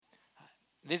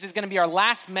This is going to be our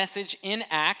last message in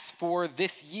Acts for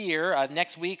this year.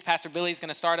 Next week, Pastor Billy is going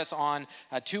to start us on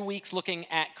 2 weeks looking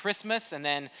at Christmas. And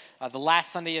then the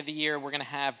last Sunday of the year, we're going to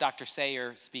have Dr.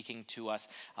 Sayer speaking to us.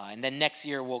 And then next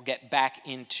year, we'll get back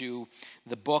into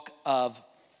the book of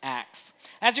Acts.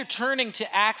 As you're turning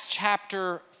to Acts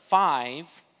chapter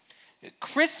 5,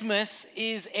 Christmas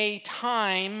is a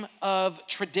time of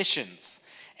traditions.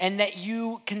 And that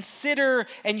you consider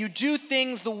and you do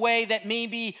things the way that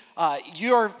maybe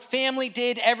your family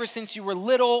did ever since you were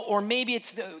little, or maybe it's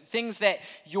the things that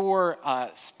your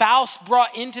spouse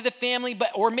brought into the family,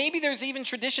 or maybe there's even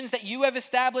traditions that you have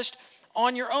established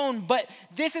on your own. But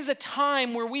this is a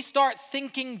time where we start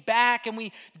thinking back and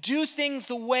we do things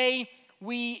the way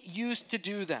we used to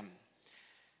do them.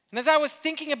 And as I was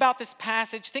thinking about this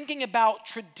passage, thinking about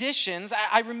traditions,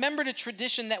 I remembered a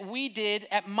tradition that we did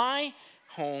at my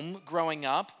home growing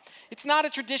up. It's not a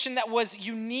tradition that was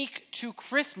unique to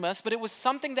Christmas, but it was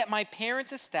something that my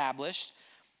parents established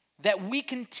that we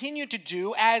continue to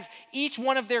do. As each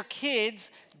one of their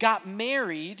kids got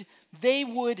married, they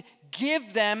would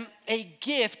give them a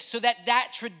gift so that that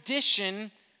tradition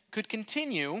could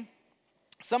continue.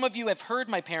 Some of you have heard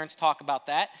my parents talk about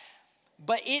that,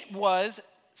 but it was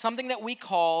something that we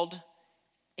called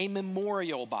a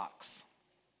memorial box.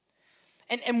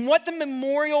 And what the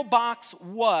memorial box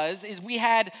was, is we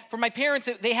had, for my parents,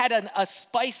 they had a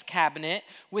spice cabinet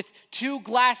with 2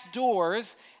 glass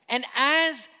doors. And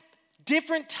as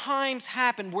different times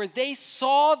happened where they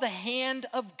saw the hand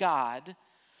of God,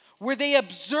 where they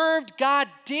observed God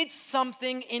did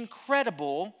something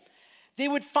incredible, they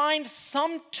would find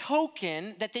some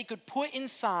token that they could put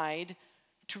inside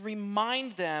to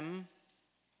remind them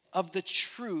of the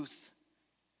truth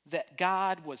that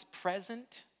God was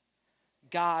present,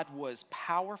 God was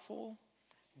powerful,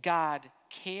 God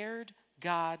cared,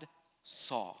 God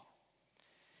saw.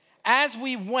 As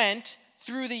we went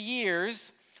through the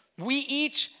years, we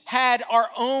each had our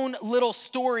own little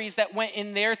stories that went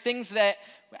in there, things that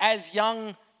as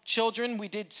young children we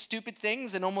did stupid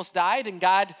things and almost died, and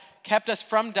God kept us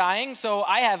from dying. So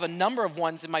I have a number of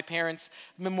ones in my parents'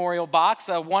 memorial box.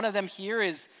 One of them here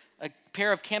is a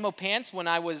pair of camo pants when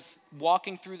I was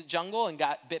walking through the jungle and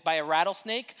got bit by a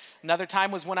rattlesnake. Another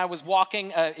time was when I was walking,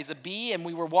 is a bee, and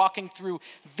we were walking through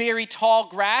very tall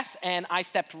grass, and I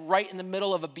stepped right in the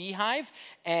middle of a beehive.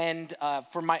 And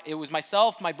it was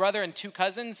myself, my brother, and 2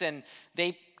 cousins, and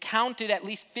they counted at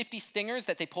least 50 stingers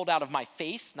that they pulled out of my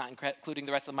face, not including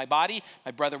the rest of my body.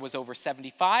 My brother was over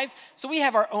 75. So we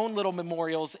have our own little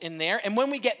memorials in there. And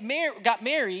when we got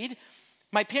married,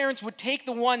 my parents would take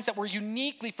the ones that were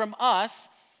uniquely from us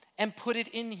and put it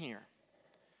in here.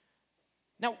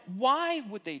 Now, why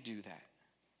would they do that?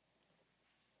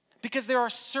 Because there are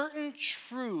certain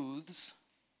truths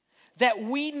that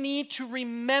we need to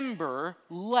remember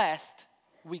lest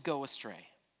we go astray.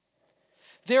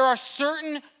 There are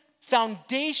certain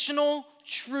foundational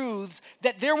truths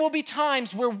that there will be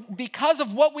times where, because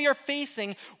of what we are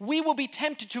facing, we will be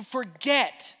tempted to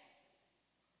forget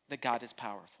that God is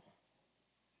powerful,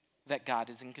 that God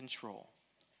is in control,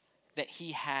 that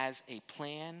he has a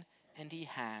plan and he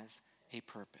has a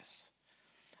purpose.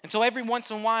 And so every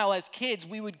once in a while as kids,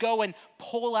 we would go and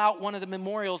pull out one of the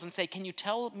memorials and say, can you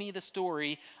tell me the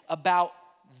story about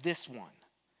this one?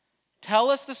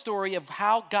 Tell us the story of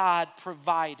how God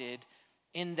provided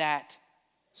in that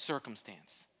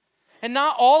circumstance. And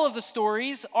not all of the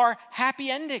stories are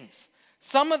happy endings.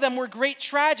 Some of them were great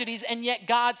tragedies, and yet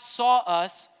God saw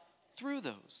us through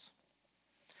those.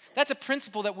 That's a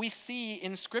principle that we see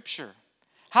in Scripture.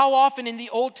 How often in the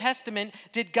Old Testament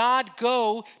did God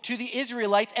go to the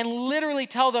Israelites and literally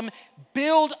tell them,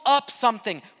 build up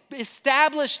something,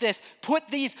 establish this, put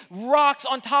these rocks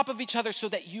on top of each other so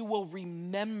that you will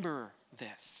remember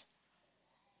this.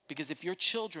 Because if your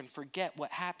children forget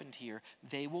what happened here,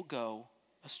 they will go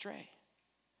astray.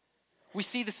 We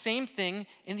see the same thing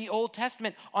in the Old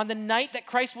Testament. On the night that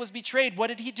Christ was betrayed, what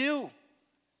did he do?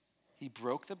 He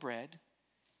broke the bread.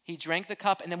 He drank the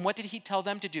cup, and then what did he tell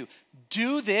them to do?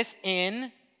 Do this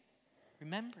in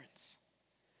remembrance.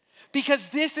 Because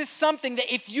this is something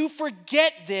that if you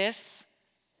forget this,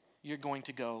 you're going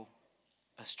to go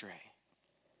astray.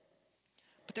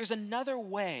 But there's another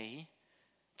way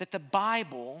that the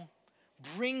Bible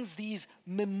brings these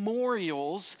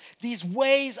memorials, these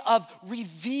ways of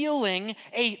revealing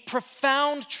a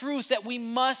profound truth that we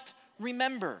must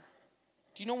remember.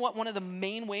 Do you know what one of the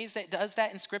main ways that does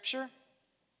that in Scripture?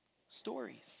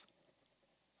 Stories.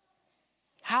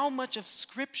 How much of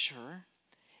Scripture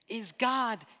is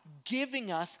God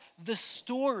giving us the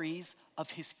stories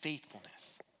of his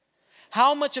faithfulness?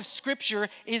 How much of Scripture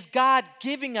is God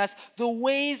giving us the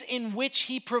ways in which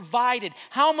he provided?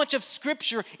 How much of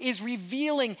Scripture is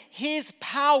revealing his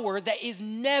power that is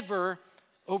never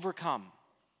overcome?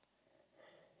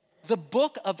 The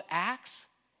book of Acts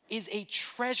is a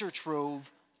treasure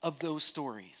trove of those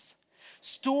stories.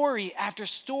 Story after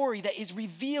story that is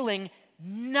revealing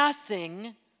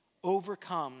nothing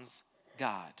overcomes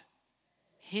God.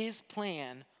 His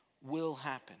plan will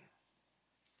happen.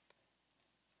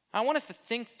 I want us to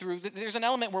think through, there's an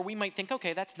element where we might think,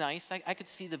 okay, that's nice. I could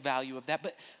see the value of that.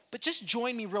 But just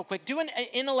join me real quick. Do an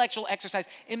intellectual exercise.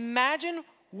 Imagine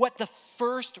what the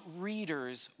first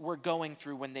readers were going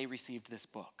through when they received this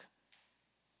book.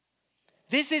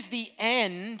 This is the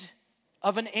end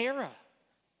of an era.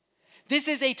 This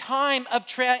is a time of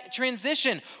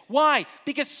transition. Why?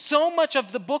 Because so much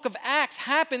of the book of Acts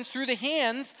happens through the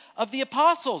hands of the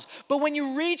apostles. But when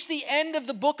you reach the end of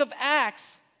the book of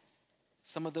Acts,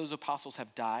 some of those apostles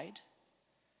have died.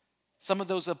 Some of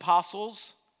those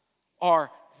apostles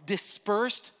are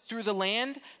dispersed through the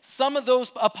land. Some of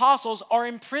those apostles are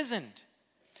imprisoned.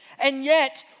 And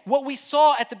yet, what we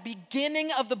saw at the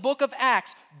beginning of the book of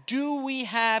Acts, do we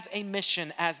have a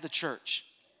mission as the church?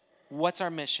 What's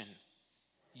our mission?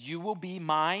 You will be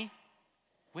my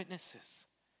witnesses.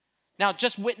 Now,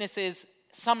 just witnesses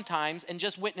sometimes, and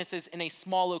just witnesses in a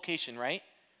small location, right?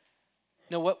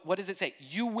 No, what does it say?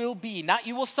 You will be, not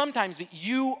you will sometimes be.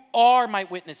 You are my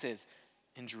witnesses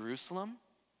in Jerusalem,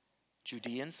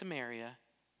 Judea and Samaria,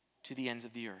 to the ends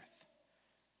of the earth.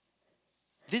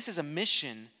 This is a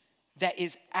mission that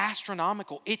is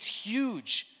astronomical. It's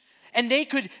huge. And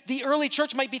the early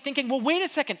church might be thinking, well, wait a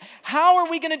second. How are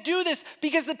we going to do this?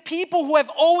 Because the people who have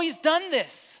always done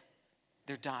this,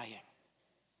 they're dying.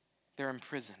 They're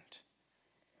imprisoned.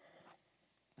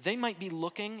 They might be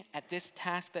looking at this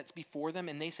task that's before them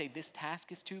and they say, this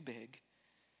task is too big.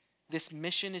 This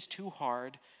mission is too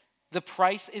hard. The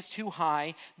price is too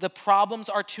high. The problems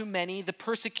are too many. The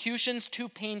persecution's too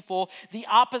painful. The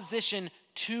opposition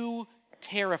too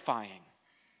terrifying.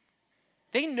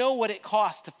 They know what it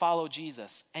costs to follow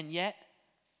Jesus. And yet,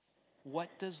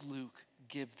 what does Luke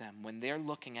give them when they're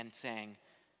looking and saying,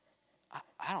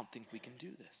 I don't think we can do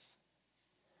this?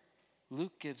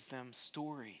 Luke gives them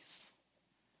stories.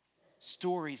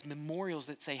 Stories, memorials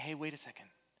that say, hey, wait a second.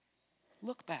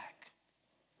 Look back.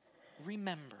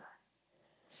 Remember.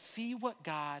 See what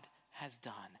God has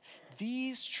done.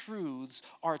 These truths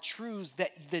are truths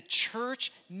that the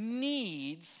church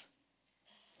needs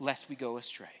lest we go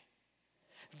astray.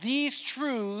 These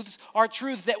truths are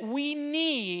truths that we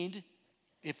need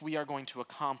if we are going to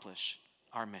accomplish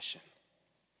our mission.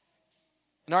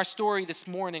 In our story this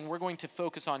morning, we're going to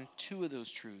focus on two of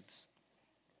those truths.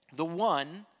 The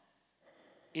one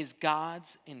is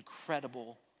God's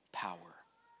incredible power.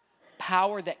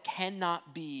 Power that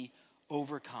cannot be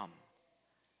overcome.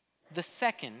 The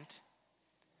second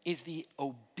is the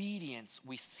obedience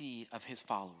we see of his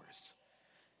followers.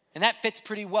 And that fits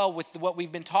pretty well with what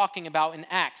we've been talking about in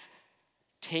Acts.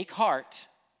 Take heart,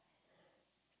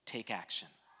 take action.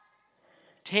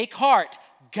 Take heart.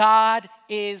 God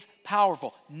is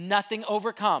powerful. Nothing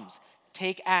overcomes.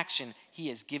 Take action. He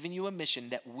has given you a mission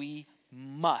that we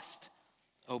must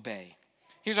obey.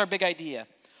 Here's our big idea.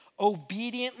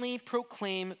 Obediently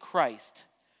proclaim Christ,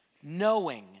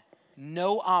 knowing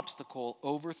no obstacle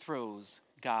overthrows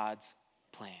God's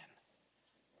plan.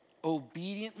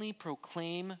 Obediently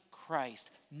proclaim Christ,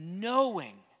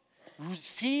 knowing,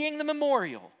 seeing the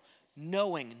memorial,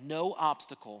 knowing no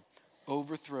obstacle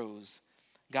overthrows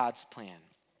God's plan.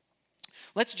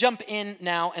 Let's jump in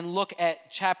now and look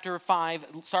at chapter 5,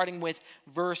 starting with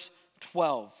verse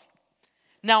 12.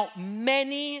 Now,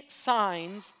 many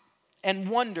signs and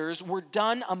wonders were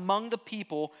done among the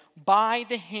people by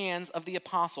the hands of the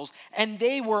apostles, and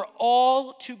they were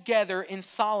all together in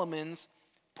Solomon's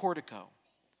portico.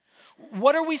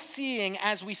 What are we seeing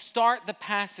as we start the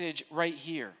passage right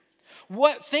here?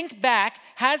 Think back,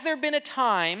 has there been a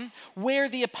time where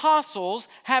the apostles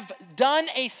have done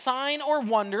a sign or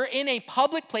wonder in a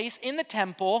public place in the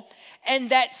temple and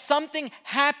that something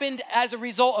happened as a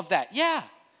result of that? Yeah.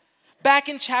 Back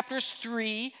in chapters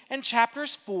 3 and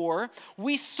chapters 4,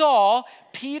 we saw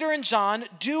Peter and John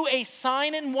do a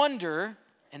sign and wonder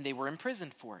and they were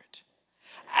imprisoned for it.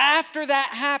 After that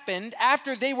happened,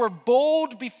 after they were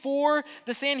bold before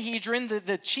the Sanhedrin,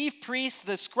 the chief priests,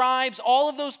 the scribes, all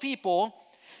of those people,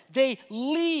 they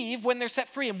leave when they're set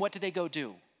free. And what do they go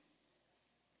do?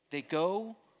 They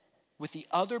go with the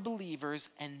other believers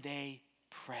and they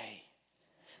pray.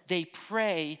 They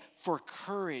pray for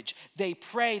courage. They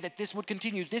pray that this would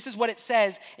continue. This is what it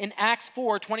says in Acts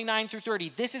 4, 29 through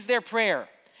 30. This is their prayer.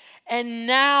 And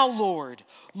now, Lord,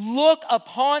 look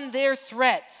upon their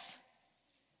threats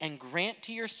and grant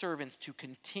to your servants to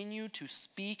continue to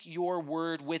speak your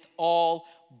word with all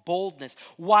boldness,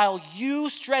 while you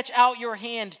stretch out your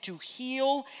hand to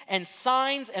heal, and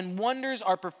signs and wonders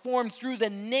are performed through the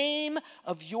name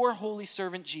of your holy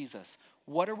servant Jesus.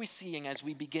 What are we seeing as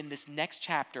we begin this next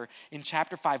chapter in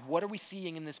chapter 5? What are we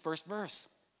seeing in this first verse?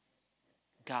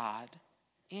 God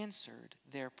answered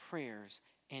their prayers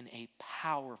in a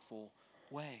powerful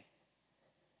way.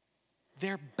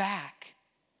 They're back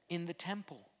in the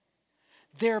temple.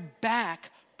 They're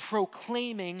back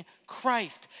proclaiming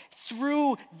Christ.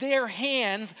 Through their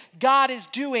hands, God is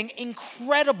doing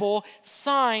incredible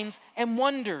signs and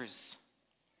wonders.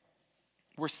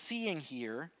 We're seeing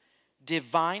here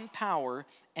divine power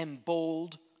and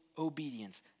bold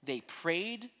obedience. They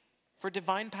prayed for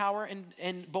divine power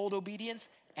and bold obedience,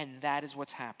 and that is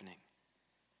what's happening.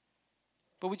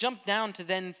 But we jump down to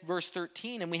then verse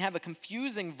 13, and we have a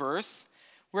confusing verse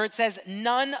where it says,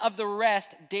 none of the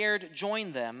rest dared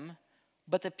join them,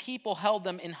 but the people held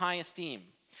them in high esteem.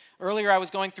 Earlier, I was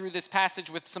going through this passage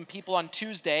with some people on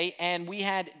Tuesday, and we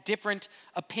had different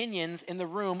opinions in the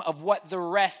room of what the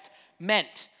rest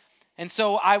meant. And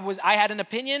so I had an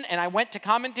opinion, and I went to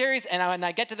commentaries, and when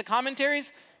I get to the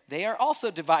commentaries, they are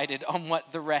also divided on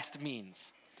what the rest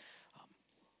means.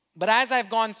 But as I've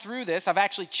gone through this, I've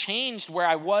actually changed where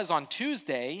I was on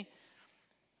Tuesday.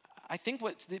 I think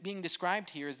what's being described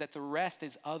here is that the rest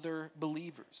is other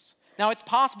believers. Now, it's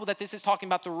possible that this is talking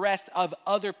about the rest of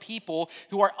other people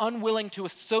who are unwilling to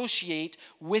associate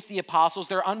with the apostles.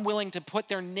 They're unwilling to put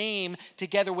their name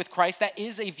together with Christ. That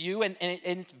is a view, and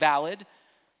it's valid.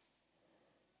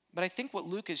 But I think what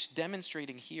Luke is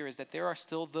demonstrating here is that there are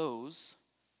still those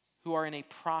who are in a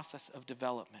process of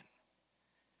development.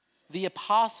 The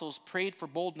apostles prayed for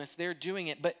boldness. They're doing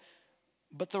it, but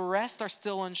the rest are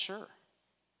still unsure.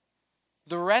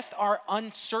 The rest are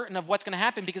uncertain of what's going to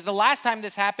happen, because the last time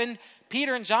this happened,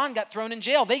 Peter and John got thrown in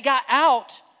jail. They got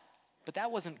out, but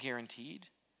that wasn't guaranteed.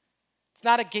 It's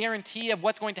not a guarantee of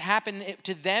what's going to happen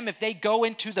to them if they go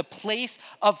into the place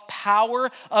of power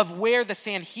of where the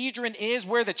Sanhedrin is,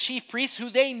 where the chief priests, who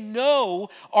they know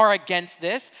are against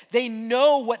this, they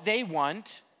know what they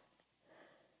want.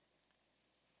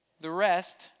 The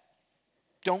rest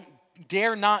don't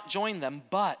dare not join them,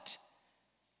 but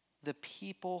the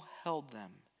people held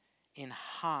them in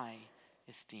high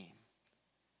esteem.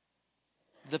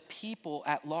 The people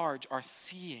at large are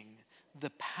seeing the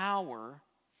power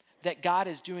that God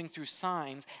is doing through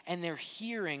signs, and they're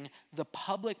hearing the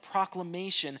public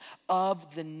proclamation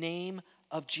of the name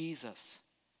of Jesus.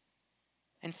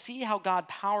 And see how God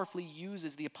powerfully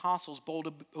uses the apostles'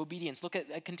 bold obedience.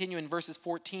 Continue in verses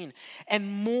 14. And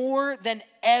more than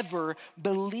ever,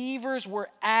 believers were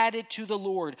added to the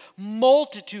Lord,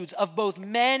 multitudes of both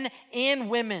men and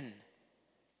women.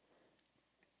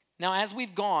 Now, as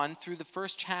we've gone through the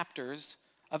first chapters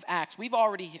of Acts, we've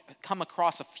already come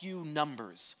across a few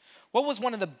numbers. What was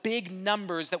one of the big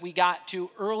numbers that we got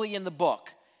to early in the book?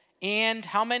 And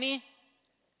how many?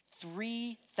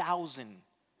 3,000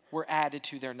 were added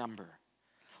to their number.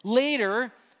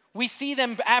 Later, we see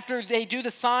them after they do the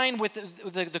sign with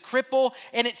the cripple,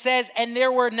 and it says, and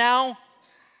there were now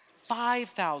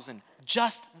 5,000,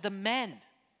 just the men.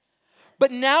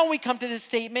 But now we come to this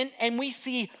statement, and we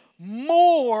see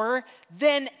more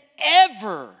than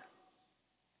ever.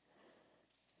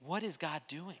 What is God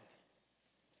doing?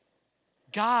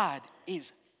 God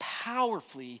is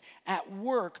powerfully at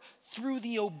work through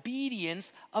the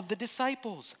obedience of the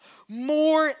disciples.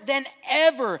 More than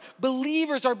ever,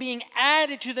 believers are being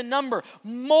added to the number,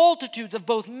 multitudes of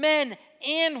both men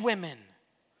and women.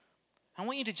 I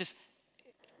want you to just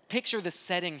picture the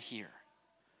setting here.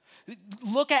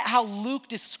 Look at how Luke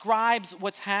describes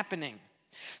what's happening.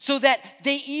 So that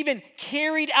they even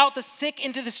carried out the sick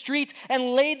into the streets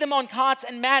and laid them on cots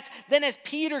and mats. Then as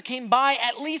Peter came by,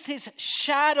 at least his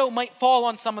shadow might fall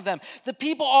on some of them. The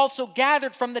people also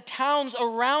gathered from the towns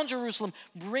around Jerusalem,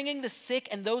 bringing the sick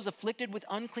and those afflicted with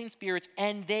unclean spirits,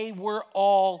 and they were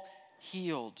all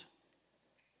healed.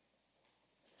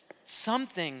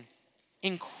 Something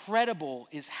incredible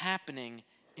is happening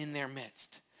in their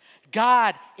midst.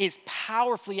 God is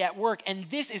powerfully at work, and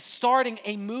this is starting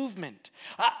a movement.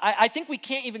 I think we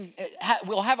can't even,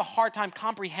 we'll have a hard time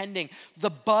comprehending the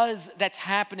buzz that's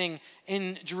happening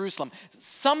in Jerusalem.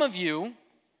 Some of you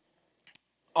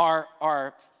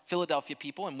are Philadelphia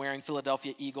people and wearing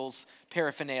Philadelphia Eagles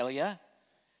paraphernalia.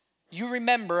 You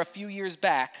remember a few years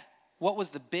back, what was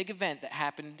the big event that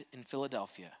happened in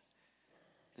Philadelphia?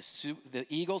 The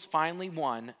Eagles finally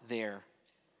won their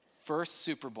first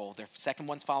Super Bowl. Their second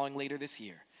one's following later this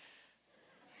year.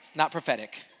 It's not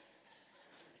prophetic.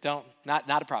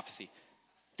 Not a prophecy.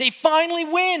 They finally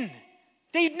win.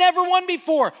 They've never won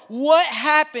before. What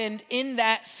happened in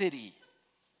that city?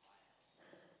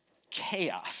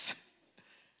 Chaos.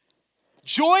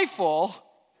 Joyful,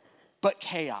 but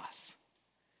chaos.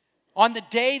 On the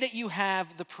day that you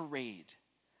have the parade,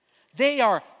 they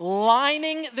are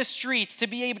lining the streets to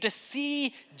be able to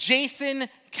see Jason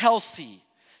Kelsey,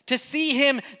 to see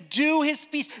him do his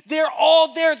speech. They're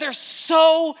all there. They're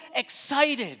so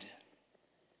excited.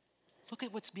 Look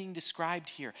at what's being described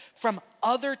here from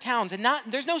other towns. And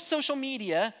there's no social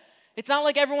media. It's not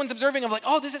like everyone's observing of like,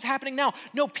 oh, this is happening now.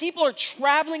 No, people are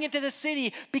traveling into the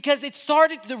city because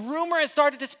the rumor has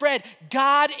started to spread.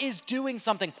 God is doing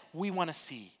something we want to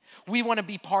see. We want to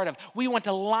be part of. We want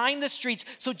to line the streets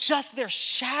so just their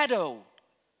shadow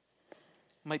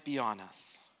might be on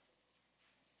us.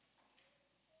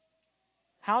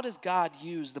 How does God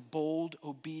use the bold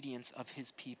obedience of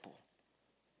his people?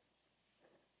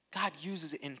 God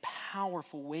uses it in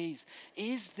powerful ways.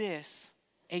 Is this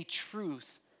a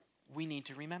truth we need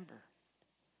to remember?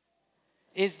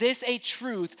 Is this a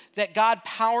truth that God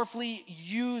powerfully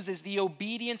uses the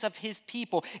obedience of his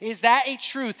people? Is that a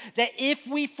truth that if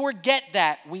we forget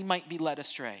that, we might be led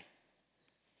astray?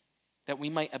 That we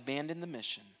might abandon the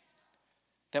mission?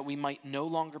 That we might no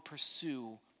longer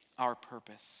pursue our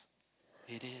purpose?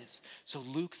 It is. So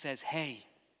Luke says, hey,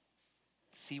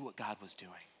 see what God was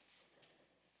doing.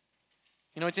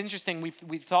 You know, it's interesting.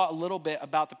 We've thought a little bit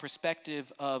about the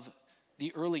perspective of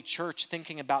the early church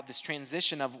thinking about this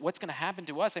transition of what's going to happen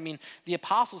to us. I mean, the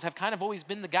apostles have kind of always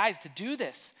been the guys to do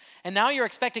this. And now you're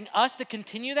expecting us to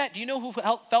continue that? Do you know who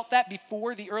felt that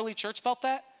before the early church felt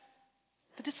that?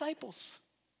 The disciples.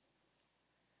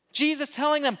 Jesus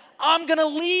telling them, I'm going to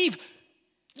leave.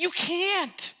 You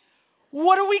can't.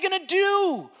 What are we going to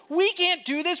do? We can't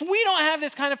do this. We don't have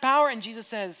this kind of power. And Jesus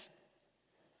says,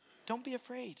 don't be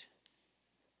afraid.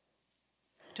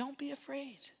 Don't be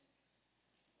afraid.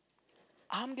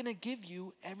 I'm going to give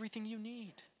you everything you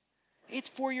need. It's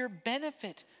for your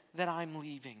benefit that I'm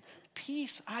leaving.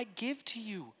 Peace I give to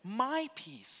you, my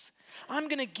peace. I'm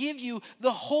going to give you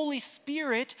the Holy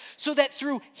Spirit so that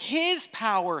through his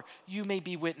power you may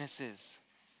be witnesses.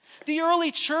 The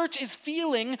early church is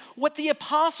feeling what the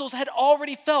apostles had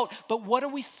already felt. But what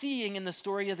are we seeing in the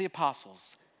story of the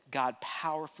apostles? God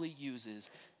powerfully uses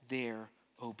their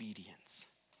obedience.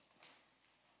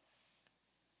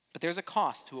 But there's a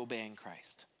cost to obeying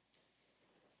Christ.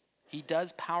 He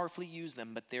does powerfully use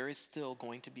them, but there is still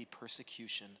going to be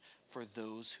persecution for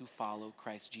those who follow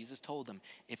Christ. Jesus told them,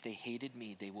 if they hated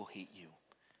me, they will hate you.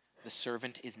 The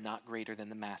servant is not greater than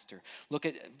the master. Look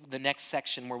at the next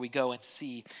section where we go and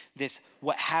see this,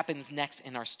 what happens next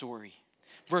in our story.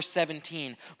 Verse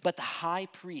 17, but the high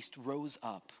priest rose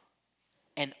up,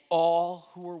 and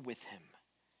all who were with him,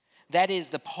 that is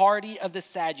the party of the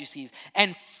Sadducees,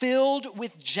 and filled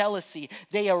with jealousy,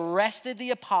 they arrested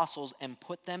the apostles and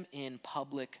put them in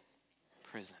public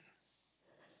prison.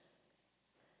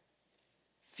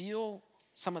 Feel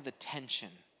some of the tension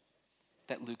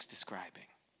that Luke's describing.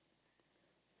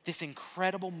 This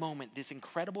incredible moment, this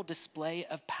incredible display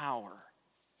of power,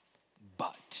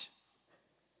 but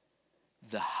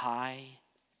the high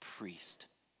priest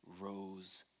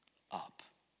rose up.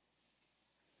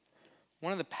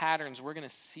 One of the patterns we're going to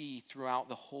see throughout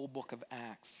the whole book of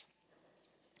Acts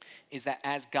is that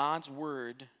as God's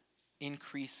word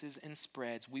increases and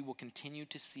spreads, we will continue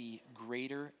to see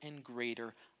greater and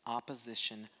greater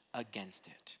opposition against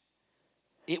it.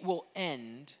 It will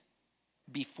end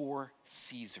before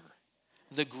Caesar,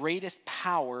 the greatest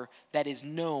power that is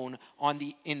known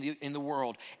in the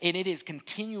world. And it is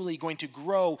continually going to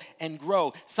grow and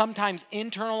grow. Sometimes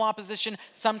internal opposition,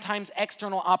 sometimes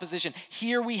external opposition.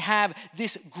 Here we have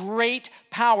this great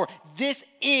power. This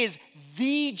is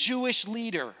the Jewish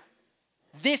leader.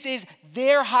 This is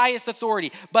their highest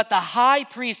authority. But the high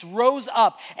priest rose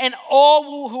up, and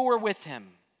all who were with him,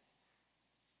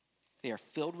 they are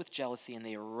filled with jealousy, and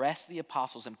they arrest the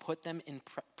apostles and put them in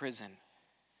prison.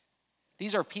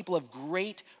 These are people of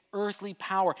great earthly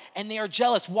power, and they are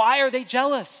jealous. Why are they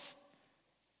jealous?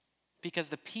 Because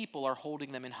the people are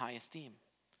holding them in high esteem.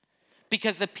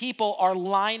 Because the people are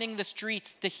lining the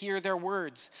streets to hear their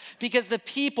words. Because the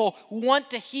people want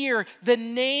to hear the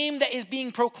name that is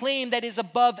being proclaimed that is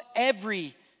above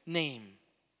every name.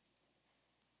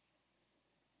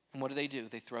 And what do?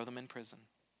 They throw them in prison.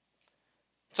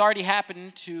 It's already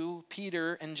happened to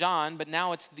Peter and John, but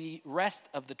now it's the rest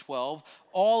of the 12.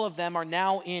 All of them are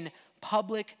now in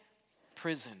public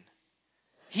prison.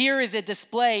 Here is a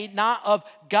display not of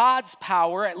God's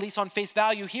power, at least on face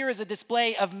value. Here is a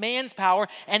display of man's power,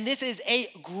 and this is a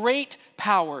great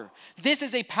power. This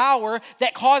is a power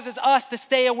that causes us to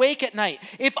stay awake at night.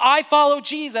 If I follow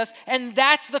Jesus and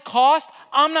that's the cost,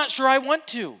 I'm not sure I want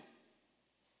to.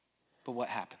 But what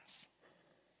happens?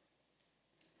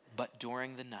 But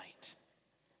during the night.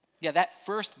 Yeah, that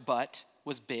first but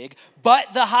was big,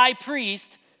 but the high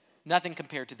priest, nothing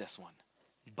compared to this one.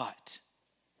 But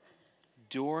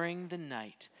during the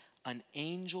night, an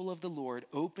angel of the Lord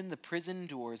opened the prison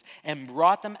doors and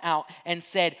brought them out and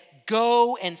said,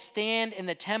 "Go and stand in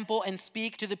the temple and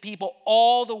speak to the people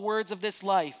all the words of this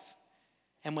life."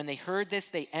 And when they heard this,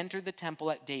 they entered the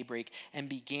temple at daybreak and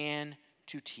began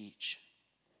to teach.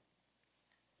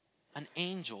 An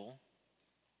angel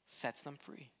sets them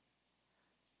free.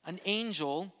 An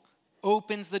angel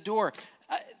opens the door.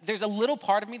 There's a little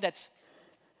part of me that's,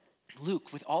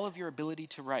 Luke, with all of your ability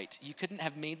to write, you couldn't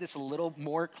have made this a little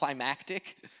more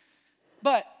climactic?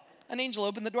 But an angel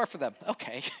opened the door for them.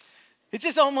 Okay. It's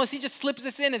just almost, he just slips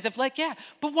this in as if like, yeah,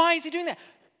 but why is he doing that?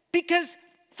 Because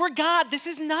for God, this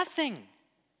is nothing.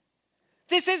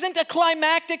 This isn't a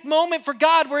climactic moment for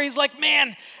God where he's like,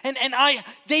 man,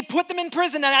 they put them in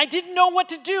prison and I didn't know what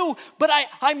to do, but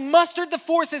I mustered the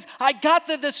forces. I got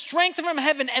the strength from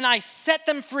heaven and I set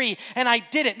them free and I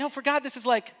did it. No, for God, this is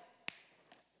like,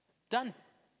 done.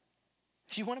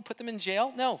 Do you want to put them in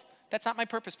jail? No, that's not my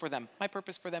purpose for them. My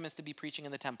purpose for them is to be preaching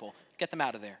in the temple. Get them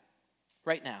out of there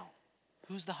right now.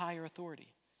 Who's the higher authority?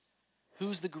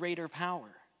 Who's the greater power?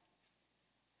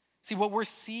 See, what we're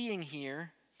seeing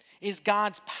here is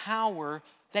God's power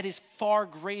that is far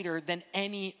greater than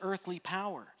any earthly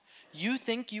power. You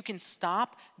think you can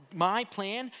stop my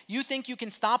plan? You think you can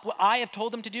stop what I have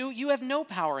told them to do? You have no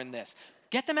power in this.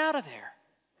 Get them out of there.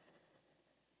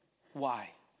 Why?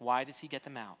 Why does he get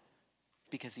them out?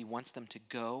 Because he wants them to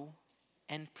go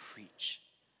and preach.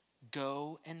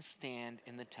 Go and stand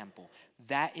in the temple.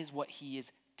 That is what he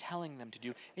is telling them to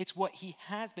do. It's what he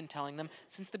has been telling them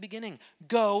since the beginning.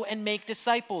 Go and make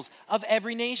disciples of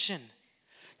every nation.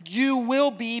 You will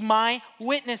be my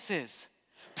witnesses.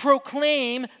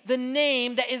 Proclaim the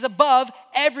name that is above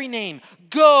every name.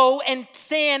 Go and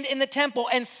stand in the temple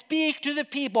and speak to the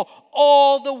people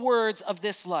all the words of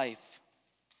this life.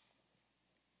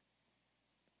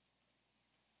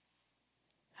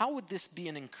 How would this be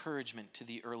an encouragement to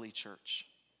the early church?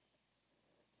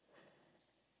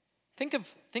 Think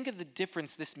of the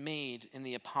difference this made in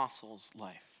the apostles'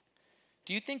 life.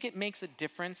 Do you think it makes a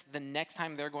difference the next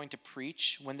time they're going to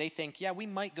preach when they think, yeah, we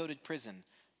might go to prison,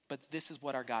 but this is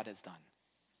what our God has done?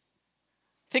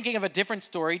 Thinking of a different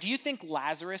story, do you think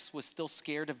Lazarus was still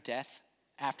scared of death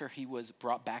after he was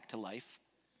brought back to life?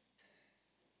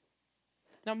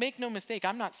 Now, make no mistake,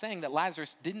 I'm not saying that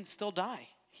Lazarus didn't still die.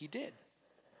 He did.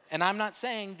 And I'm not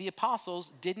saying the apostles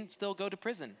didn't still go to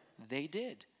prison. They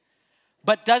did.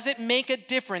 But does it make a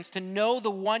difference to know the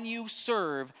one you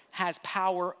serve has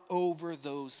power over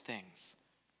those things?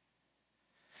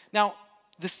 Now,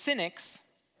 the cynics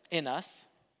in us,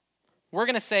 we're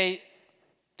going to say,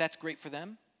 that's great for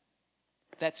them.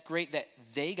 That's great that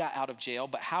they got out of jail,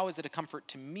 but how is it a comfort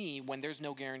to me when there's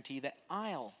no guarantee that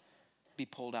I'll be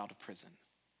pulled out of prison?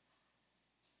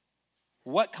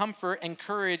 What comfort and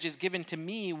courage is given to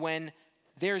me when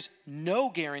there's no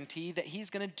guarantee that he's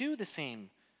going to do the same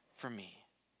for me?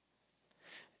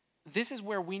 This is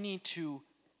where we need to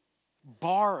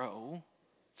borrow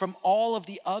from all of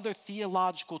the other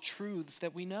theological truths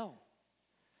that we know.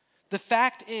 The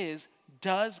fact is,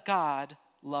 does God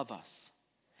love us?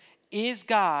 Is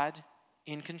God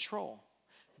in control?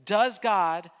 Does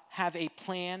God have a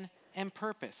plan and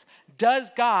purpose? Does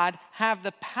God have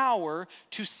the power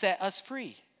to set us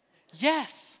free?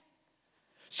 Yes.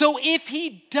 So if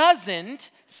he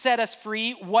doesn't set us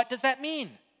free, what does that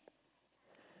mean?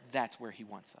 That's where he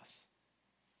wants us.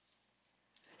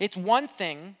 It's one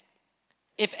thing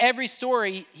if every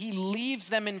story he leaves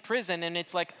them in prison and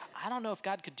it's like, I don't know if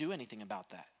God could do anything about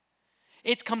that.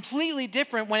 It's completely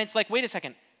different when it's like, wait a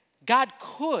second, God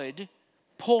could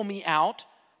pull me out,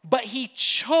 but he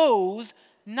chose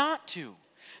not to.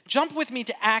 Jump with me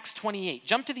to Acts 28.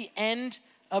 Jump to the end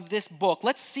of this book.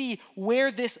 Let's see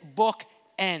where this book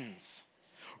ends.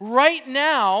 Right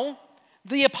now,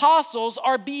 the apostles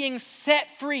are being set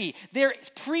free. They're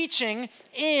preaching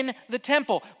in the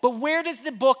temple. But where does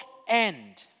the book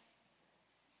end?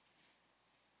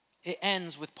 It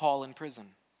ends with Paul in prison.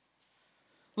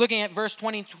 Looking at verse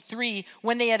 23,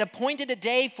 when they had appointed a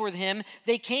day for him,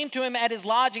 they came to him at his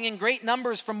lodging in great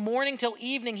numbers. From morning till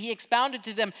evening, he expounded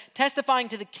to them, testifying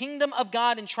to the kingdom of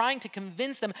God and trying to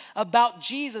convince them about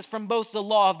Jesus from both the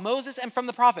law of Moses and from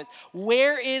the prophets.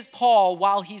 Where is Paul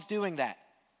while he's doing that?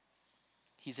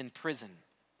 He's in prison.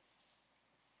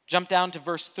 Jump down to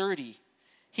verse 30.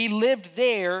 He lived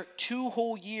there 2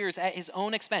 whole years at his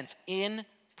own expense in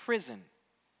prison,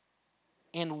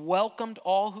 and welcomed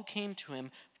all who came to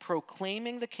him,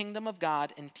 proclaiming the kingdom of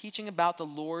God and teaching about the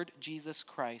Lord Jesus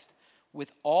Christ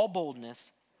with all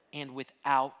boldness and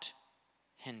without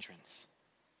hindrance.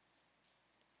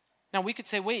 Now we could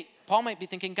say, wait, Paul might be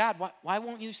thinking, God, why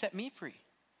won't you set me free?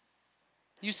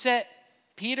 You set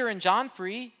Peter and John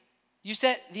free. You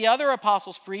set the other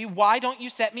apostles free. Why don't you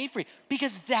set me free?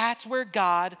 Because that's where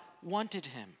God wanted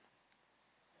him.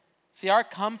 See, our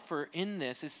comfort in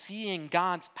this is seeing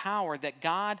God's power, that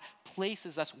God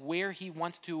places us where he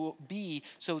wants to be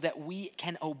so that we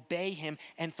can obey him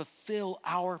and fulfill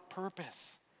our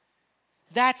purpose.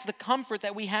 That's the comfort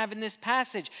that we have in this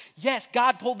passage. Yes,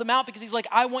 God pulled them out because he's like,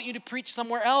 I want you to preach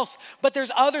somewhere else. But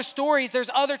there's other stories,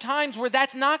 there's other times where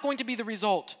that's not going to be the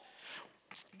result.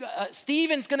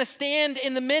 Stephen's going to stand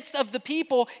in the midst of the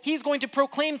people. He's going to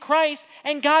proclaim Christ,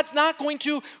 and God's not going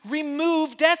to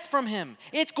remove death from him.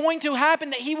 It's going to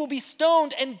happen that he will be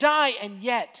stoned and die, and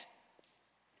yet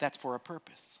that's for a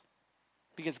purpose,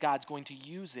 because God's going to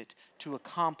use it to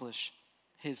accomplish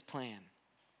his plan.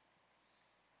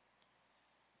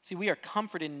 See, we are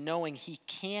comforted in knowing he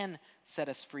can set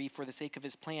us free for the sake of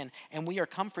his plan, and we are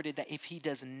comforted that if he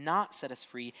does not set us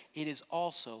free, it is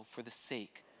also for the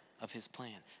sake of his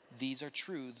plan. These are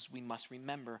truths we must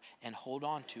remember and hold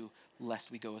on to, lest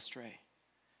we go astray.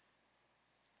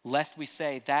 Lest we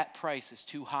say, that price is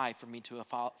too high for me to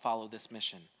follow this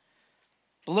mission.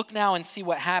 But look now and see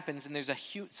what happens, and there's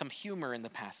some humor in the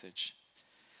passage.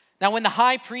 Now when the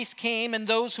high priest came and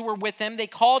those who were with him, they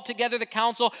called together the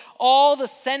council, all the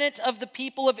senate of the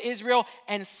people of Israel,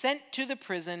 and sent to the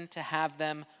prison to have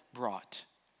them brought.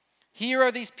 Here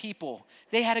are these people.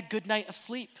 They had a good night of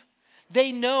sleep.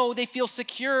 They know, they feel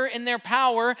secure in their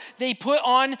power. They put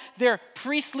on their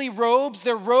priestly robes,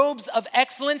 their robes of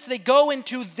excellence. They go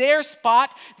into their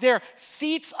spot, their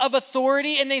seats of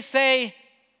authority, and they say,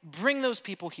 bring those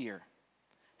people here.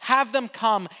 Have them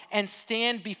come and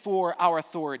stand before our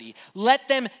authority. Let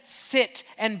them sit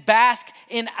and bask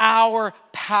in our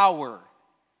power.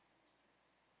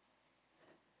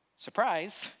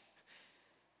 Surprise.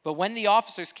 But when the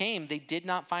officers came, they did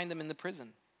not find them in the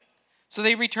prison. So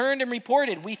they returned and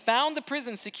reported, we found the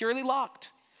prison securely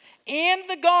locked and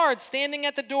the guards standing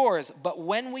at the doors. But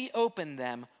when we opened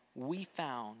them, we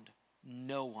found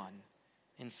no one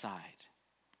inside.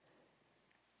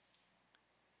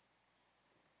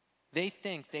 They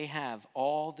think they have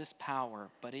all this power,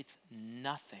 but it's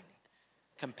nothing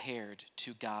compared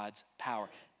to God's power.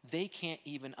 They can't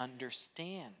even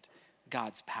understand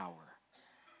God's power.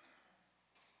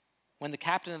 When the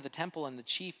captain of the temple and the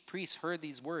chief priests heard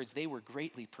these words, they were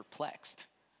greatly perplexed.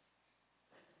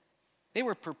 They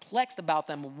were perplexed about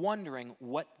them, wondering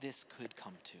what this could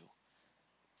come to.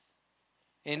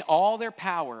 In all their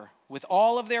power, with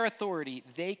all of their authority,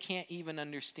 they can't even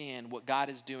understand what God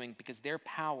is doing because their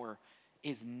power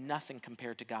is nothing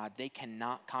compared to God. They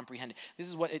cannot comprehend it. This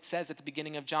is what it says at the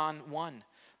beginning of John 1.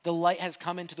 The light has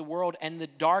come into the world and the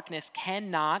darkness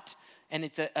cannot, and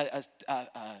it's a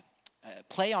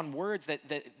play on words that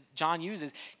John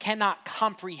uses, cannot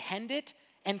comprehend it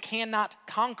and cannot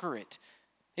conquer it.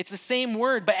 It's the same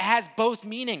word, but it has both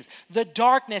meanings. The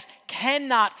darkness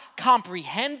cannot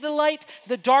comprehend the light.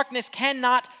 The darkness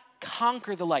cannot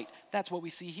conquer the light. That's what we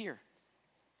see here.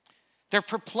 They're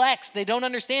perplexed. They don't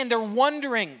understand. They're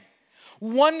wondering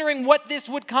what this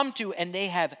would come to, and they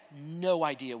have no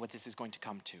idea what this is going to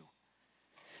come to.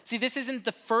 See, this isn't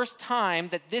the first time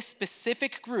that this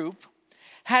specific group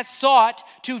has sought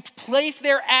to place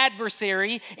their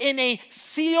adversary in a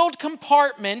sealed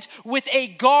compartment with a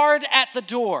guard at the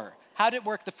door. How did it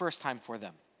work the first time for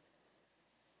them?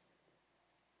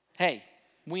 Hey,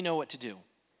 we know what to do.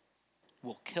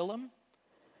 We'll kill him,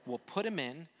 we'll put him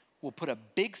in, we'll put a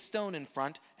big stone in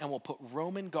front, and we'll put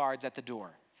Roman guards at the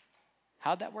door.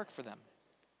 How'd that work for them?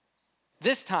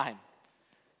 This time,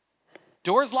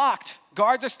 door's locked,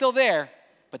 guards are still there,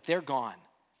 but they're gone.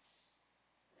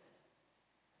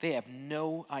 They have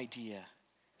no idea.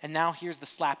 And now here's the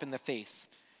slap in the face.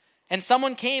 And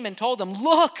someone came and told them,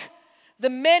 look,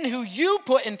 the men who you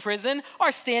put in prison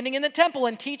are standing in the temple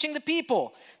and teaching the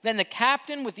people. Then the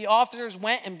captain with the officers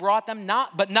went and brought them,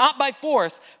 but not by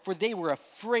force, for they were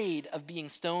afraid of being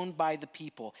stoned by the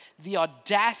people. The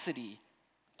audacity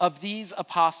of these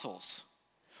apostles.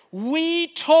 We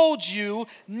told you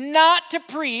not to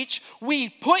preach. We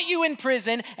put you in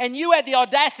prison, and you had the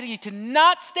audacity to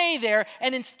not stay there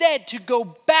and instead to go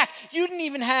back. You didn't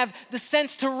even have the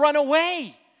sense to run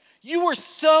away. You were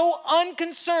so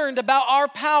unconcerned about our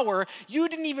power, you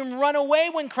didn't even run away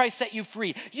when Christ set you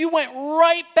free. You went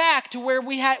right back to where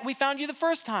we found you the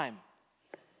first time.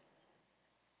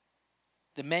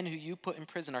 The men who you put in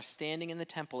prison are standing in the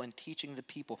temple and teaching the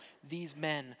people. These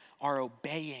men are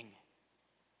obeying.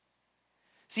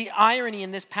 See, irony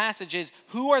in this passage is,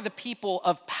 who are the people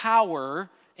of power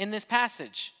in this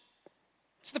passage?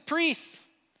 It's the priests.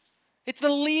 It's the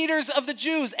leaders of the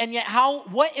Jews. And yet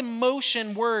what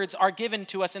emotion words are given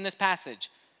to us in this passage?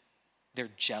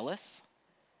 They're jealous.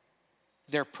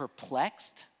 They're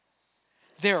perplexed.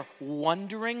 They're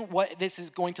wondering what this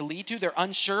is going to lead to. They're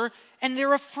unsure, and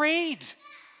they're afraid.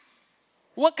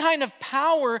 What kind of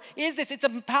power is this? It's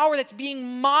a power that's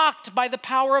being mocked by the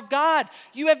power of God.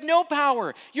 You have no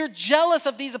power. You're jealous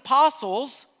of these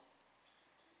apostles.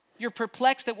 You're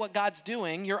perplexed at what God's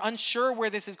doing. You're unsure where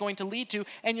this is going to lead to,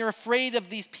 and you're afraid of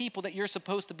these people that you're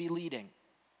supposed to be leading.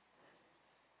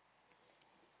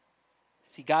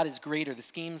 See, God is greater. The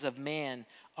schemes of man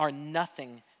are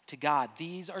nothing to God.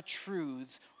 These are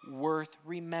truths worth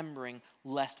remembering,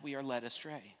 lest we are led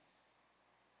astray.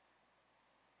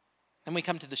 Then we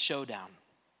come to the showdown.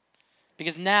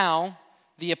 Because now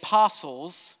the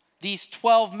apostles, these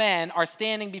 12 men, are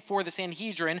standing before the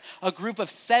Sanhedrin, a group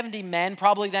of 70 men,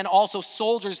 probably then also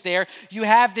soldiers there. You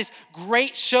have this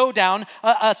great showdown,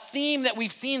 a theme that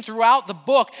we've seen throughout the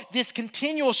book, this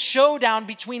continual showdown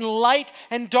between light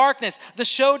and darkness. The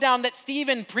showdown that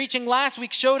Stephen, preaching last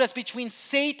week, showed us between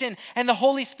Satan and the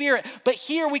Holy Spirit. But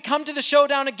here we come to the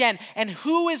showdown again, and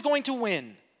who is going to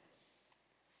win?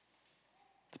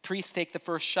 Priests take the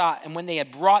first shot, and when they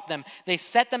had brought them, they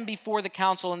set them before the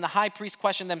council, and the high priest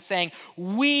questioned them, saying,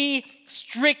 "We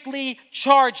strictly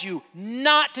charge you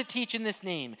not to teach in this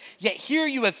name. Yet here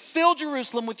you have filled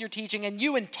Jerusalem with your teaching, and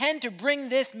you intend to bring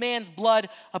this man's blood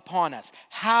upon us.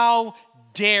 How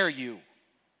dare you?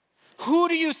 Who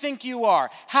do you think you are?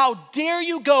 How dare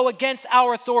you go against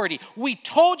our authority? We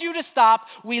told you to stop.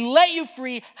 We let you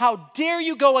free. How dare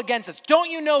you go against us?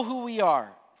 Don't you know who we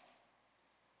are?"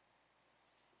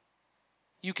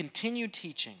 You continue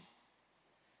teaching.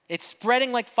 It's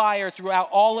spreading like fire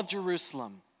throughout all of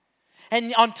Jerusalem.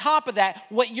 And on top of that,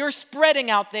 what you're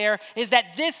spreading out there is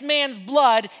that this man's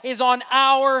blood is on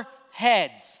our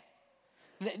heads.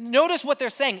 Notice what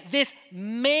they're saying. This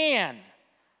man.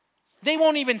 They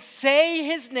won't even say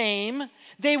his name.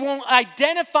 They won't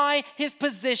identify his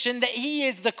position, that he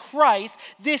is the Christ.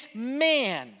 This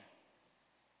man.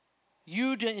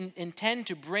 You intend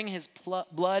to bring his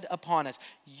blood upon us.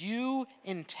 You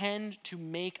intend to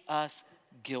make us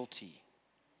guilty.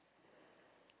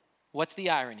 What's the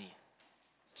irony?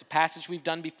 It's a passage we've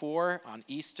done before on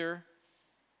Easter.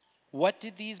 What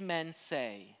did these men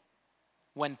say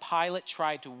when Pilate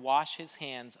tried to wash his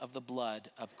hands of the blood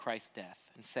of Christ's death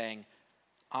and saying,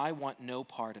 "I want no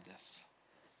part of this"?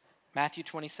 Matthew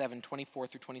 27, 24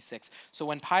 through 26. So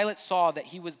when Pilate saw that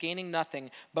he was gaining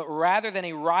nothing, but rather that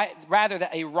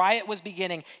a riot was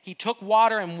beginning, he took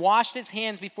water and washed his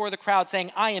hands before the crowd,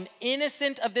 saying, "I am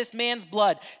innocent of this man's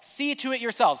blood. See to it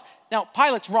yourselves." Now,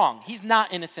 Pilate's wrong. He's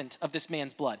not innocent of this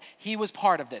man's blood. He was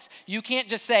part of this. You can't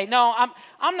just say, "No,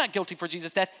 I'm not guilty for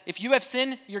Jesus' death." If you have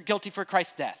sin, you're guilty for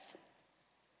Christ's death.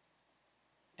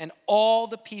 And all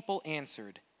the people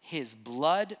answered, "His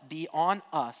blood be on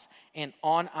us and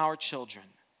on our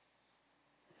children."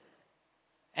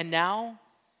 And now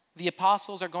the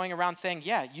apostles are going around saying,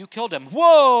 "Yeah, you killed him."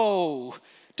 Whoa!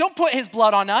 Don't put his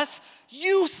blood on us.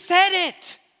 You said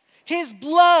it. His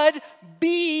blood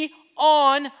be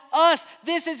on us.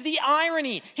 This is the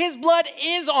irony. His blood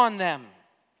is on them.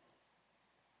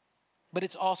 But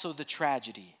it's also the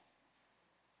tragedy.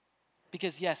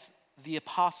 Because yes, the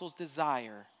apostles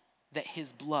desire that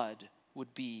his blood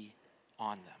would be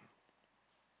on them.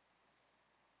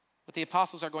 What the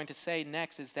apostles are going to say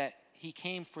next is that he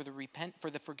came for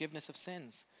the forgiveness of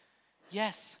sins.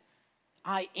 Yes,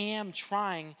 I am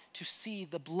trying to see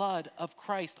the blood of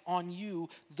Christ on you,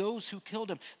 those who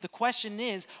killed him. The question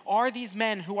is, are these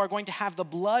men who are going to have the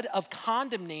blood of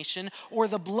condemnation or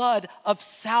the blood of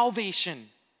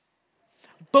salvation?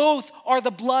 Both are the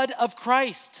blood of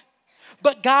Christ.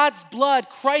 But God's blood,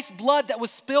 Christ's blood that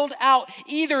was spilled out,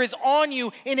 either is on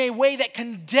you in a way that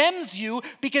condemns you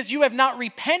because you have not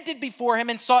repented before him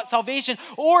and sought salvation,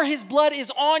 or his blood is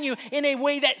on you in a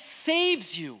way that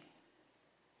saves you.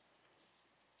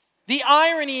 The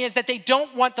irony is that they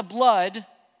don't want the blood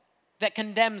that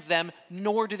condemns them,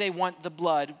 nor do they want the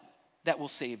blood that will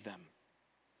save them.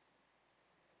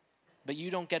 But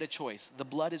you don't get a choice. The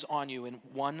blood is on you in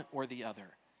one or the other.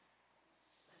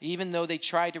 Even though they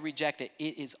tried to reject it,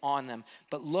 it is on them.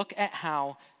 But look at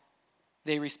how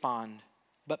they respond.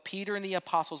 But Peter and the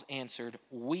apostles answered,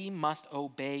 "We must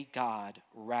obey God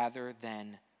rather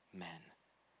than men."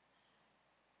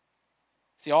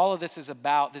 See, all of this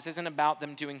isn't about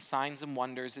them doing signs and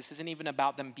wonders. This isn't even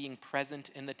about them being present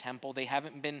in the temple. They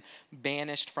haven't been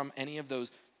banished from any of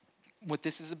those. What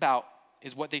this is about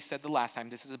is what they said the last time.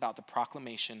 This is about the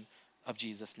proclamation of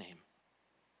Jesus' name.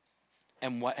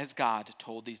 And what has God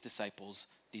told these disciples,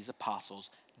 these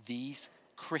apostles, these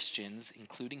Christians,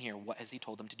 including here, what has he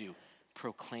told them to do?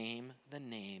 Proclaim the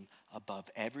name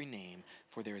above every name,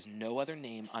 for there is no other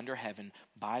name under heaven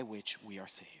by which we are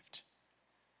saved.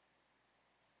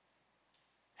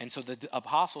 And so the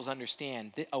apostles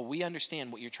understand, we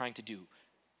understand what you're trying to do.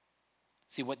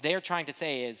 See, what they're trying to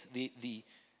say is the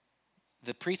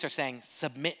priests are saying,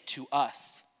 submit to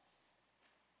us.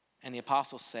 And the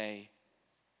apostles say,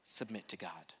 submit to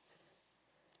God.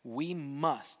 We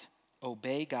must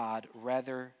obey God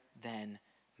rather than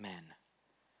men.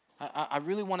 I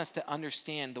really want us to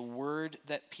understand the word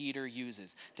that Peter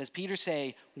uses. Does Peter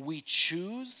say, we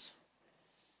choose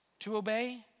to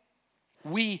obey?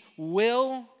 We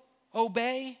will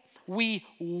obey? We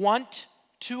want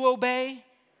to obey?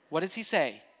 What does he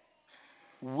say?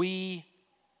 We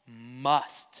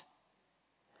must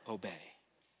obey.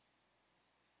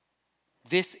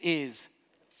 This is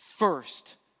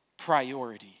first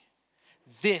priority.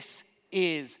 This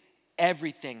is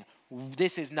everything.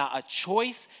 This is not a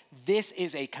choice. This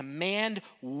is a command.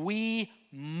 We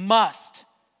must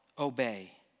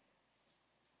obey.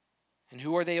 And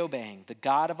who are they obeying? The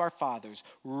God of our fathers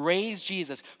raised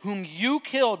Jesus, whom you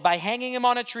killed by hanging him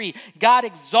on a tree. God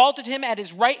exalted him at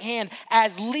his right hand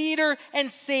as leader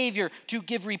and savior to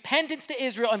give repentance to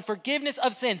Israel and forgiveness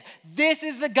of sins. This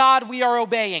is the God we are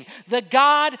obeying. The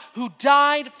God who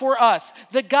died for us.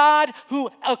 The God who,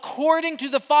 according to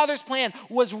the Father's plan,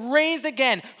 was raised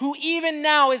again, who even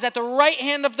now is at the right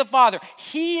hand of the Father.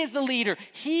 He is the leader.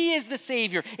 He is the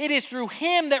savior. It is through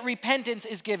him that repentance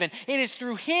is given. It is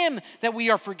through him that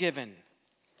we are forgiven.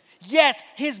 Yes,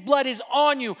 his blood is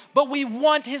on you, but we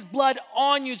want his blood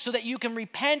on you so that you can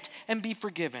repent and be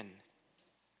forgiven.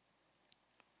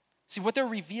 See, what they're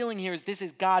revealing here is this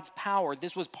is God's power.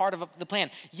 This was part of the plan.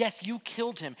 Yes, you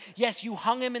killed him. Yes, you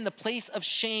hung him in the place of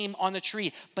shame on the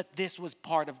tree, but this was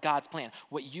part of God's plan.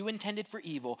 What you intended for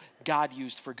evil, God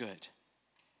used for good.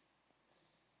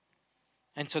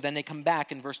 And so then they come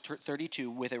back in verse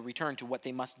 32 with a return to what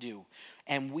they must do.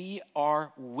 And we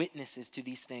are witnesses to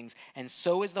these things, and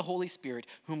so is the Holy Spirit,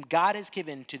 whom God has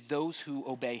given to those who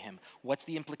obey him. What's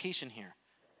the implication here?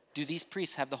 Do these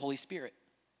priests have the Holy Spirit?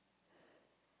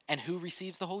 And who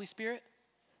receives the Holy Spirit?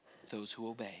 Those who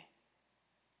obey.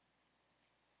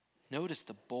 Notice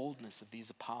the boldness of these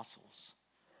apostles.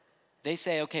 They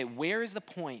say, okay, where is the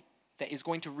point that is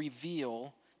going to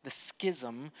reveal the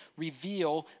schism,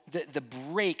 reveal the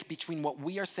break between what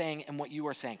we are saying and what you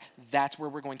are saying? That's where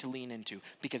we're going to lean into,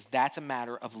 because that's a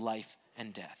matter of life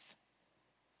and death.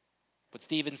 What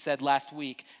Stephen said last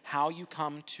week, how you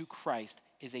come to Christ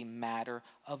is a matter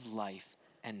of life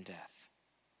and death.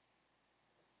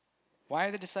 Why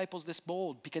are the disciples this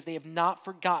bold? Because they have not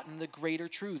forgotten the greater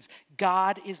truths.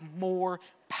 God is more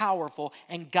powerful,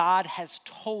 and God has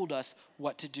told us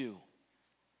what to do.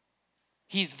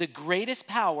 He's the greatest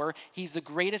power. He's the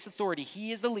greatest authority.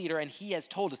 He is the leader, and he has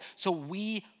told us. So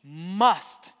we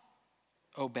must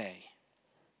obey.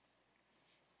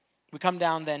 We come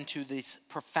down then to this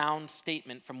profound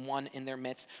statement from one in their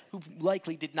midst who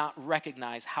likely did not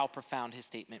recognize how profound his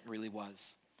statement really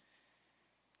was.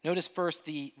 Notice first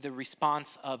the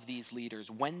response of these leaders.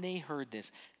 When they heard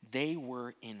this, they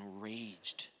were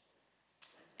enraged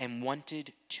and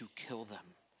wanted to kill them.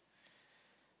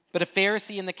 But a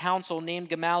Pharisee in the council named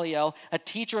Gamaliel, a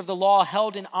teacher of the law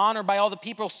held in honor by all the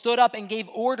people, stood up and gave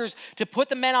orders to put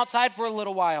the men outside for a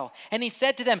little while. And he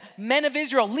said to them, "Men of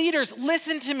Israel, leaders,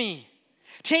 listen to me.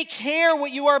 Take care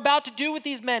what you are about to do with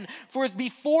these men. For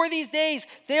before these days,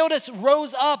 Theudas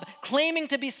rose up, claiming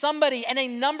to be somebody, and a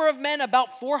number of men,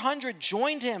 about 400,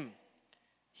 joined him.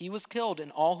 He was killed,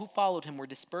 and all who followed him were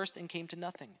dispersed and came to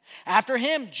nothing. After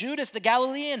him, Judas the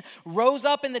Galilean rose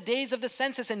up in the days of the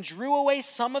census and drew away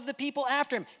some of the people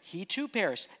after him. He too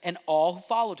perished, and all who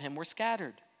followed him were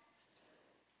scattered."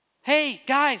 Hey,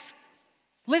 guys,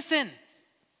 listen.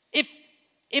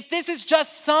 If this is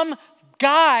just some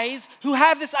guys who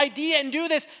have this idea and do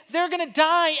this, they're going to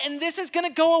die and this is going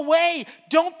to go away.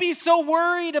 Don't be so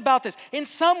worried about this. In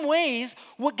some ways,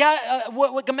 what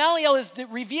Gamaliel is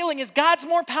revealing is God's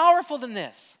more powerful than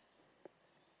this.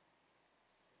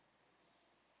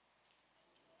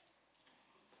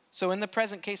 So in the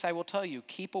present case, I will tell you,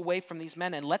 keep away from these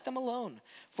men and let them alone.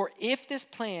 For if this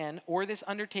plan or this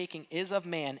undertaking is of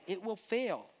man, it will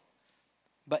fail.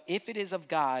 But if it is of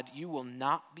God, you will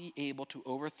not be able to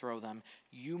overthrow them.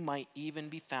 You might even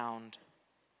be found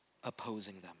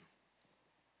opposing them.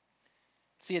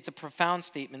 See, it's a profound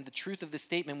statement. The truth of this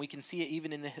statement, we can see it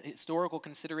even in the historical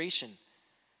consideration.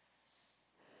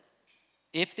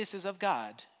 If this is of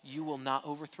God, you will not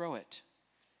overthrow it.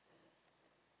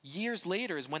 Years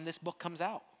later is when this book comes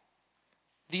out.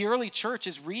 The early church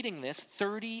is reading this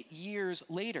 30 years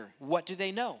later. What do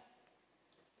they know?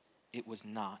 It was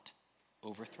not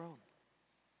overthrown.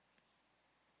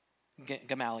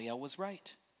 Gamaliel was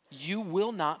right. You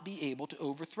will not be able to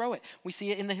overthrow it. We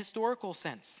see it in the historical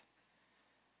sense.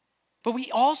 But we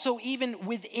also, even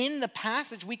within the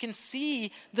passage, we can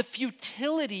see the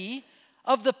futility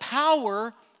of the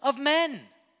power of men.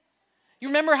 You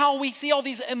remember how we see all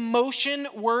these emotion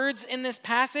words in this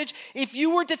passage? If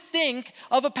you were to think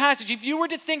of a passage, if you were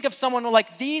to think of someone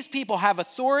like these people have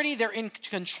authority, they're in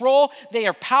control, they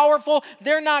are powerful,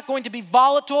 they're not going to be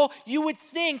volatile, you would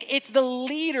think it's the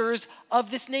leaders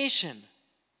of this nation.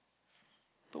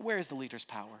 But where is the leader's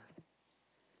power?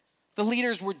 The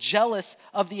leaders were jealous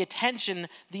of the attention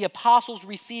the apostles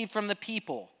received from the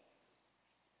people.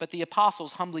 But the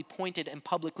apostles humbly pointed and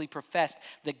publicly professed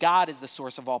that God is the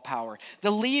source of all power.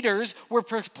 The leaders were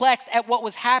perplexed at what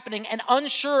was happening and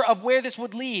unsure of where this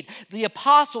would lead. The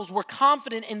apostles were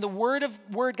confident in the word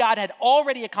God had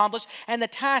already accomplished and the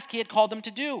task he had called them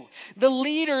to do. The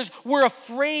leaders were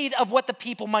afraid of what the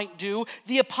people might do.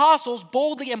 The apostles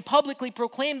boldly and publicly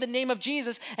proclaimed the name of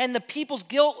Jesus and the people's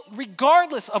guilt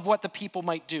regardless of what the people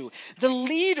might do. The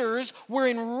leaders were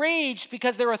enraged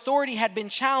because their authority had been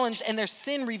challenged and their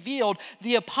sin revealed.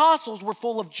 The apostles were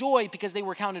full of joy because they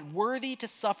were counted worthy to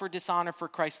suffer dishonor for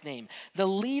Christ's name. The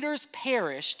leaders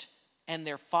perished and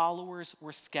their followers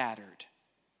were scattered,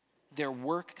 their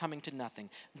work coming to nothing.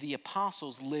 The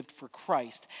apostles lived for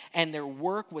Christ and their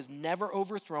work was never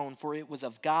overthrown, for it was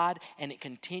of God and it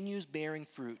continues bearing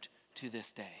fruit to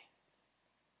this day.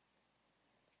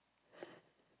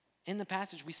 In the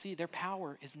passage we see their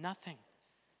power is nothing.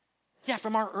 Yeah,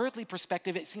 from our earthly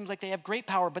perspective, it seems like they have great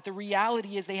power, but the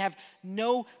reality is they have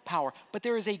no power. But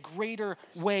there is a greater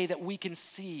way that we can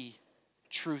see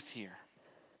truth here.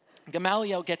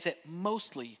 Gamaliel gets it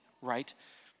mostly right.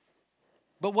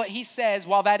 But what he says,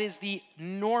 while that is the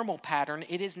normal pattern,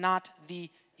 it is not the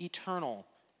eternal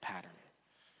pattern.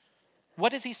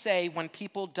 What does he say when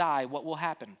people die, what will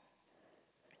happen?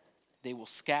 They will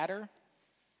scatter,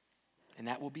 and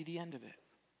that will be the end of it.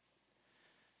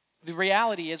 The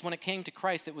reality is when it came to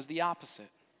Christ, it was the opposite.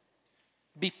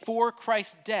 Before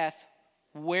Christ's death,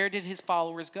 where did his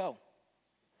followers go?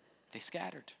 They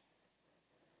scattered.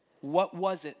 What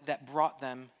was it that brought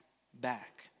them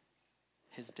back?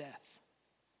 His death.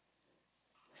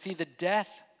 See, the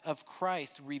death of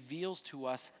Christ reveals to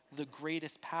us the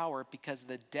greatest power because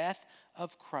the death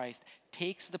of Christ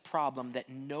takes the problem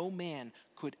that no man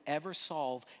could ever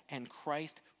solve and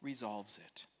Christ resolves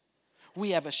it.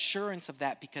 We have assurance of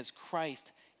that because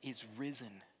Christ is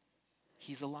risen.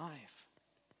 He's alive.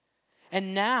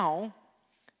 And now,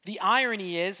 the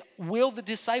irony is, will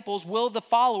the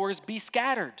followers be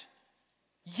scattered?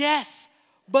 Yes,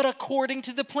 but according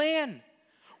to the plan.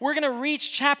 We're going to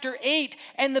reach chapter 8,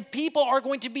 and the people are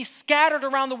going to be scattered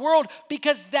around the world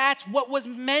because that's what was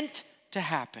meant to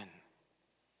happen.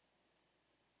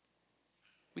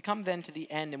 We come then to the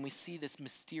end, and we see this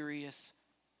mysterious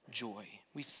joy.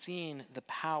 We've seen the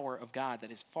power of God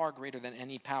that is far greater than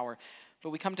any power. But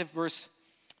we come to verse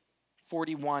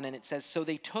 41 and it says, so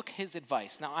they took his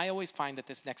advice. Now I always find that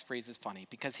this next phrase is funny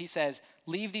because he says,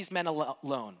 leave these men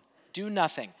alone, do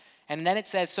nothing. And then it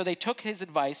says, so they took his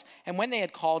advice and when they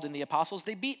had called in the apostles,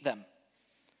 they beat them.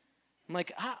 I'm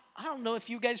like, I don't know if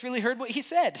you guys really heard what he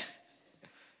said.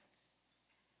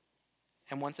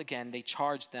 And once again, they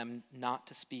charged them not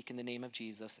to speak in the name of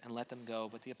Jesus and let them go.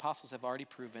 But the apostles have already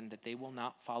proven that they will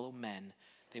not follow men.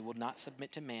 They will not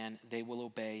submit to man. They will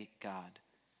obey God.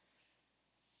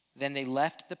 Then they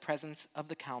left the presence of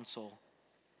the council.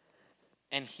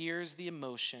 And here's the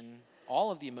emotion. All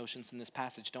of the emotions in this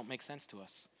passage don't make sense to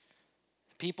us.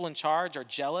 The people in charge are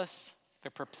jealous.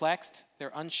 They're perplexed.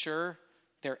 They're unsure.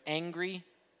 They're angry.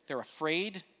 They're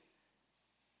afraid.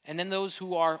 And then those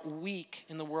who are weak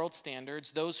in the world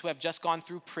standards, those who have just gone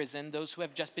through prison, those who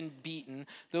have just been beaten,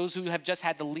 those who have just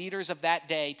had the leaders of that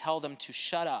day tell them to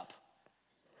shut up,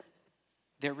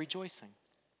 they're rejoicing.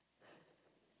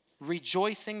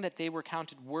 Rejoicing that they were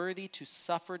counted worthy to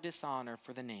suffer dishonor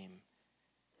for the name.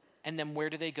 And then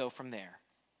where do they go from there?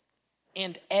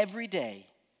 And every day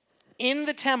in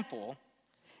the temple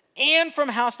and from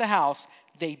house to house,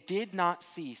 they did not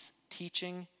cease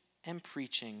teaching and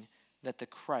preaching that the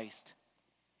Christ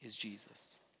is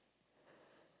Jesus.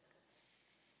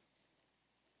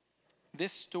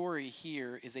 This story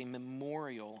here is a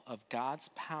memorial of God's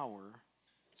power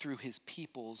through his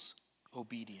people's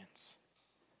obedience.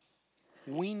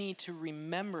 We need to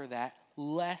remember that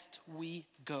lest we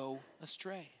go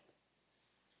astray.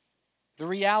 The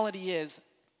reality is,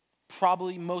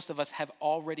 probably most of us have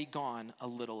already gone a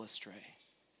little astray.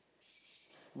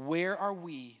 Where are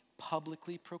we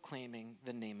publicly proclaiming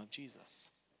the name of Jesus?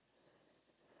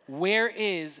 Where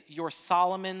is your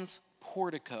Solomon's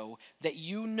portico that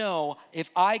you know if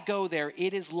I go there,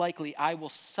 it is likely I will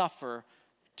suffer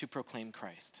to proclaim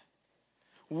Christ?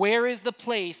 Where is the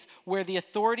place where the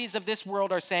authorities of this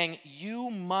world are saying, you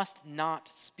must not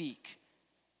speak?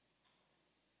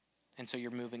 And so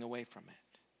you're moving away from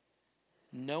it.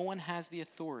 No one has the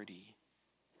authority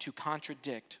to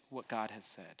contradict what God has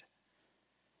said.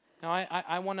 Now,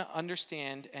 I want to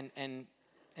understand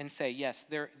and say, yes,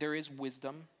 there is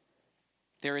wisdom.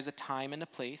 There is a time and a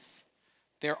place.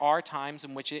 There are times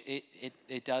in which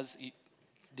it does,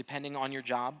 depending on your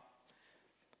job.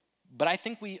 But I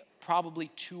think we probably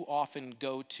too often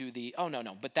go to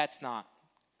no, but that's not,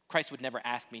 Christ would never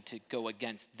ask me to go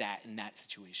against that in that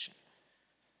situation.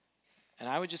 And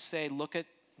I would just say, look at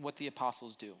what the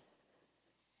apostles do.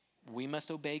 We must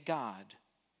obey God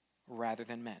rather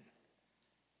than men.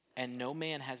 And no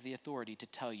man has the authority to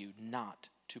tell you not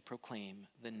to proclaim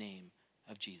the name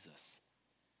of Jesus.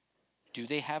 Do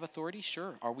they have authority?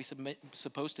 Sure. Are we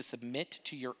supposed to submit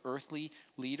to your earthly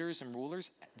leaders and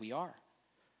rulers? We are.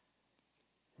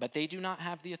 But they do not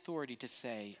have the authority to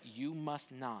say, you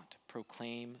must not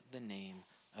proclaim the name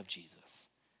of Jesus.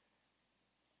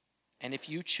 And if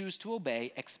you choose to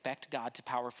obey, expect God to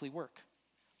powerfully work.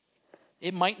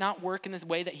 It might not work in the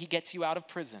way that he gets you out of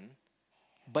prison,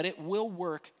 but it will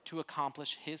work to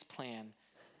accomplish his plan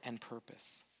and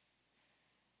purpose.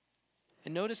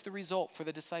 And notice the result for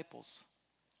the disciples.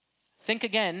 Think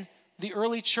again, the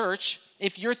early church,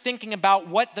 if you're thinking about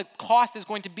what the cost is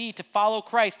going to be to follow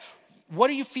Christ, what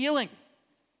are you feeling?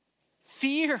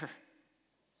 Fear,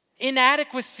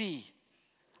 inadequacy.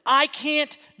 I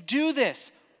can't do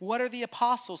this. What are the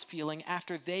apostles feeling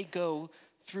after they go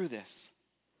through this?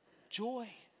 Joy.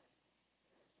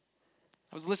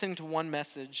 I was listening to one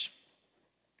message,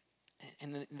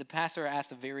 and the pastor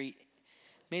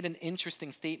made an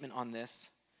interesting statement on this.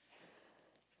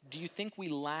 Do you think we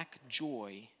lack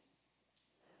joy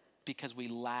because we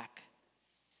lack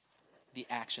the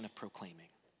action of proclaiming?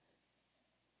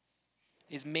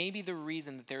 Is maybe the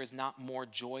reason that there is not more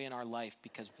joy in our life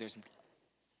because there's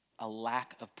a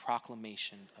lack of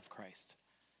proclamation of Christ?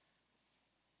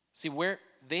 See, where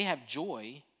they have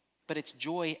joy, but it's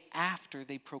joy after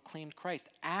they proclaimed Christ,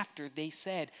 after they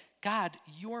said, God,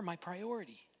 you're my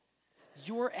priority.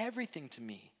 You're everything to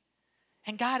me.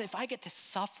 And God, if I get to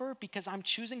suffer because I'm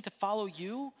choosing to follow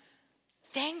you,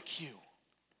 thank you.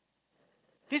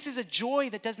 This is a joy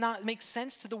that does not make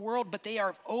sense to the world, but they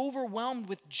are overwhelmed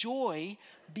with joy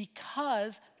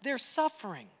because they're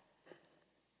suffering.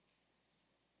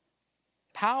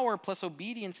 Power plus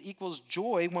obedience equals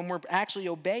joy when we're actually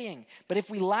obeying. But if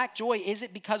we lack joy, is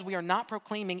it because we are not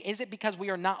proclaiming? Is it because we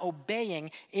are not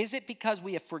obeying? Is it because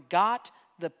we have forgot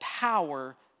the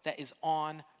power that is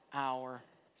on our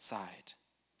side?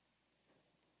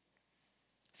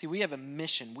 See, we have a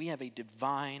mission. We have a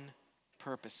divine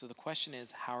purpose. So the question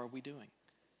is, how are we doing?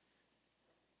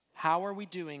 How are we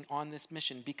doing on this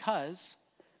mission? Because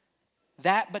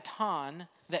that baton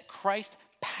that Christ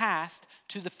passed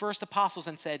to the first apostles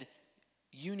and said,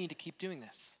 you need to keep doing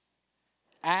this.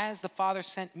 As the Father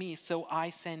sent me, so I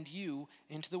send you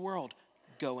into the world.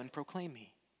 Go and proclaim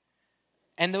me.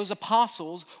 And those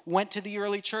apostles went to the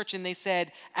early church and they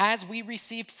said, as we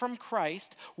received from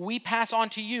Christ, we pass on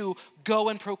to you, go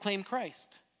and proclaim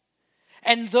Christ.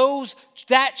 And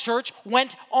that church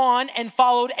went on and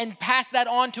followed and passed that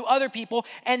on to other people.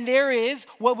 And there is,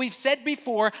 what we've said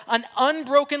before, an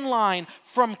unbroken line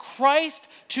from Christ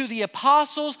to the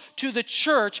apostles to the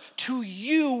church to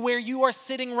you where you are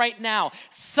sitting right now.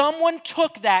 Someone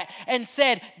took that and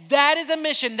said, that is a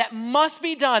mission that must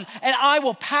be done and I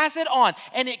will pass it on.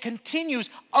 And it continues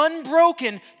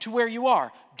unbroken to where you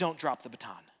are. Don't drop the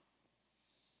baton.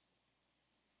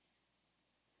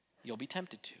 You'll be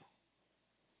tempted to.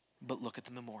 But look at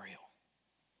the memorial.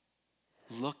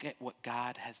 Look at what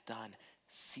God has done.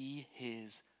 See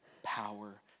his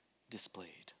power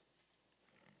displayed.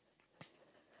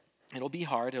 It'll be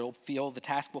hard. The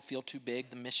task will feel too big.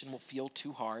 The mission will feel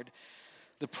too hard.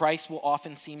 The price will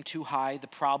often seem too high. The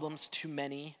problems too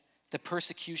many. The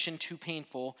persecution too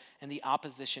painful. And the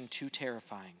opposition too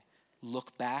terrifying.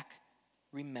 Look back,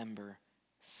 remember,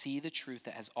 see the truth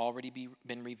that has already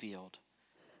been revealed.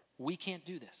 We can't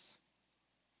do this.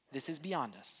 This is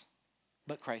beyond us,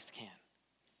 but Christ can.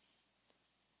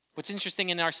 What's interesting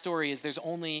in our story is there's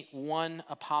only one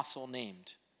apostle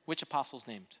named. Which apostle's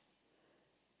named?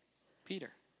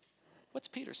 Peter. What's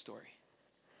Peter's story?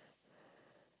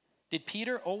 Did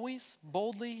Peter always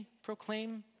boldly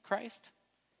proclaim Christ?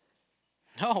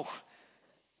 No.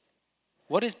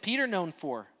 What is Peter known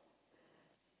for?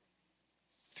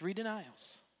 3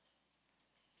 denials.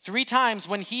 3 times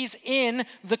when he's in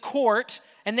the court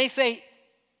and they say,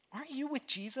 aren't you with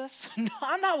Jesus? No,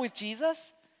 I'm not with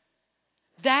Jesus.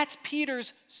 That's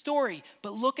Peter's story.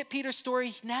 But look at Peter's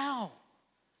story now.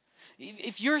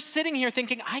 If you're sitting here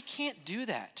thinking, I can't do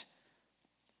that,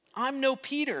 I'm no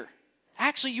Peter.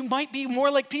 Actually, you might be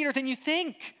more like Peter than you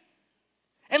think.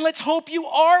 And let's hope you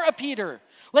are a Peter.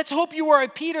 Let's hope you are a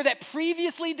Peter that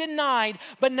previously denied,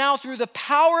 but now through the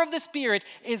power of the Spirit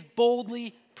is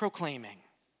boldly proclaiming.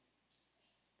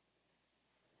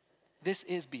 This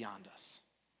is beyond us.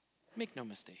 Make no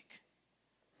mistake.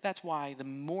 That's why the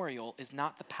memorial is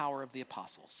not the power of the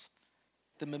apostles.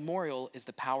 The memorial is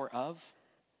the power of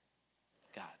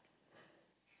God.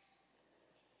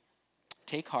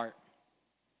 Take heart.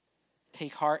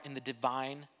 Take heart in the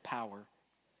divine power.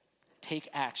 Take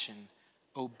action.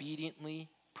 Obediently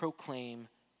proclaim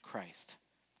Christ.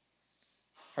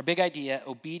 Our big idea,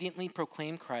 obediently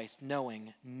proclaim Christ,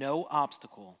 knowing no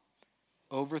obstacle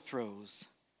overthrows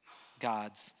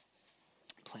God's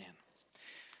plan.